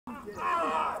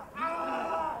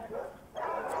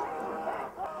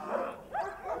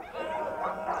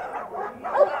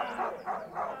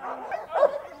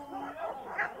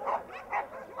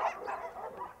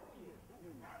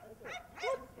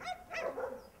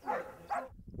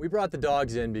We brought the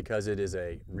dogs in because it is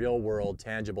a real-world,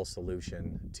 tangible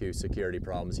solution to security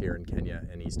problems here in Kenya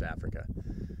and East Africa.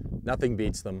 Nothing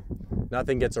beats them.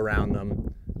 Nothing gets around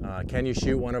them. Can you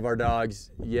shoot one of our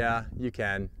dogs? Yeah, you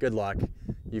can. Good luck.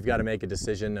 You've got to make a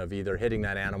decision of either hitting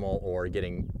that animal or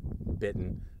getting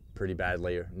bitten pretty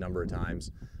badly a number of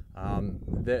times.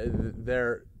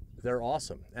 They're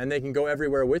awesome, and they can go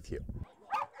everywhere with you.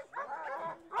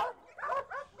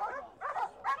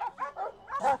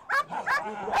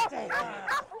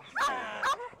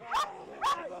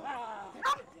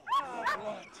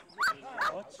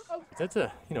 That's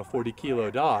a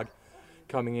 40-kilo dog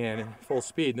coming in full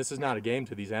speed. And this is not a game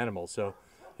to these animals. So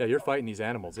yeah, you're fighting these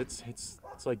animals. It's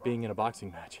like being in a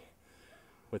boxing match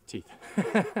with teeth.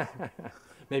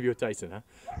 Maybe with Tyson, huh?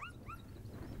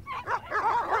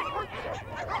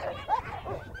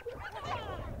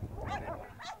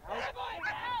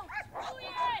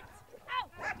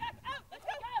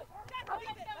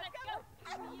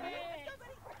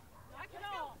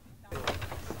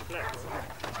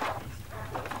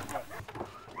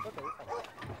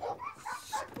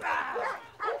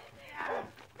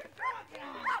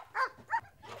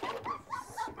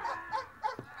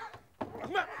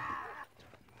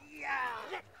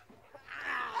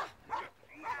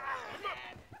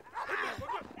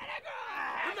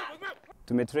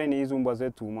 Tumetrain hizi mbwa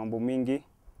zetu mambo mingi,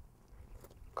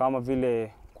 kama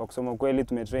vile kwa kusema kweli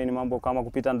tumetrain mambo kama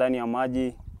kupita ndani ya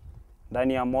maji,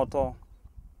 ndani ya moto,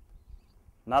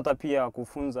 na hata pia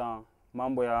kufunza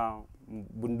mambo ya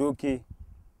bunduki,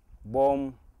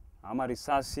 bomu ama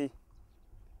risasi,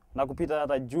 na kupita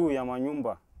hata juu ya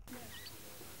manyumba.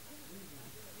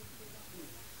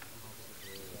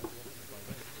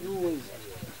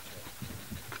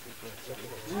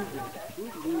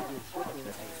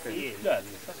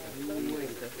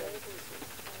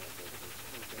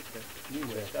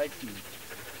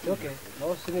 Okay,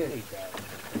 no sneeze.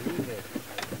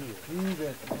 Leave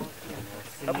it.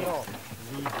 Come on.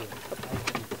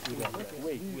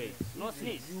 Wait. No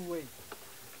sneeze. You wait.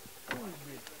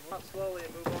 Not slowly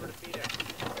and move over to feed it.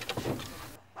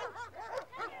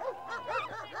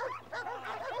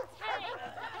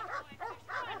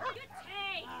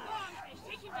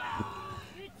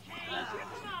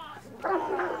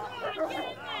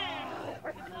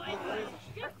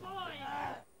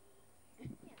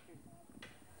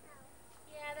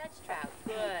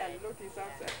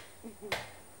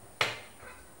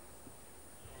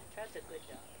 Trout's a good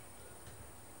dog.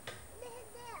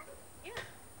 Yeah.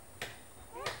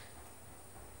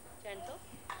 Gentle.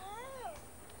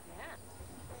 Yeah.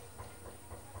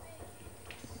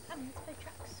 Come, let's play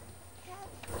trucks.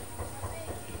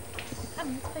 Come,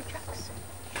 let's play trucks.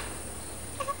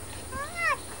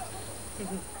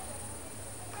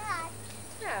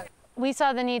 We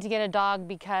saw the need to get a dog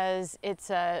because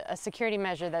it's a security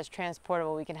measure that's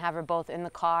transportable. We can have her both in the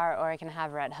car or I can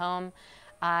have her at home.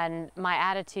 And my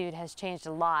attitude has changed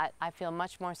a lot. I feel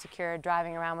much more secure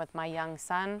driving around with my young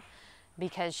son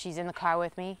because she's in the car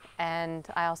with me. And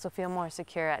I also feel more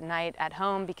secure at night at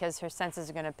home because her senses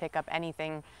are going to pick up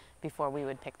anything before we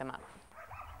would pick them up.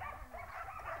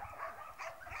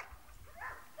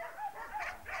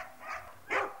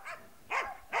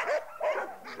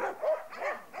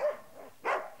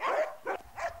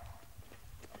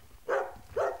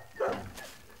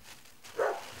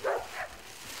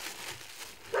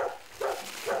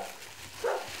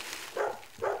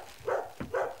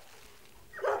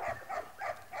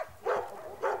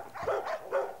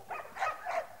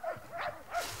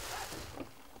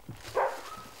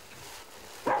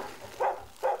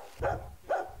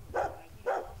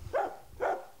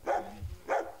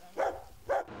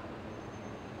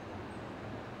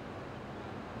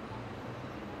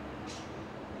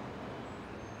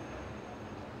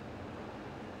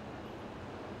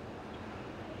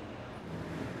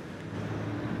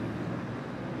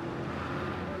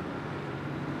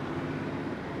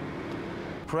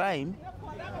 Crime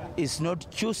is not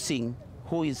choosing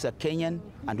who is a Kenyan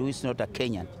and who is not a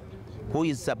Kenyan, who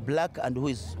is a black and who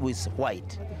is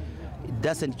white. It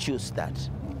doesn't choose that.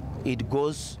 It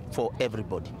goes for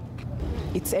everybody.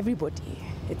 It's everybody.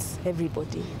 It's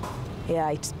everybody.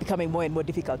 Yeah, it's becoming more and more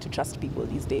difficult to trust people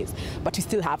these days. But we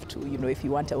still have to, if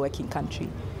you want a working country.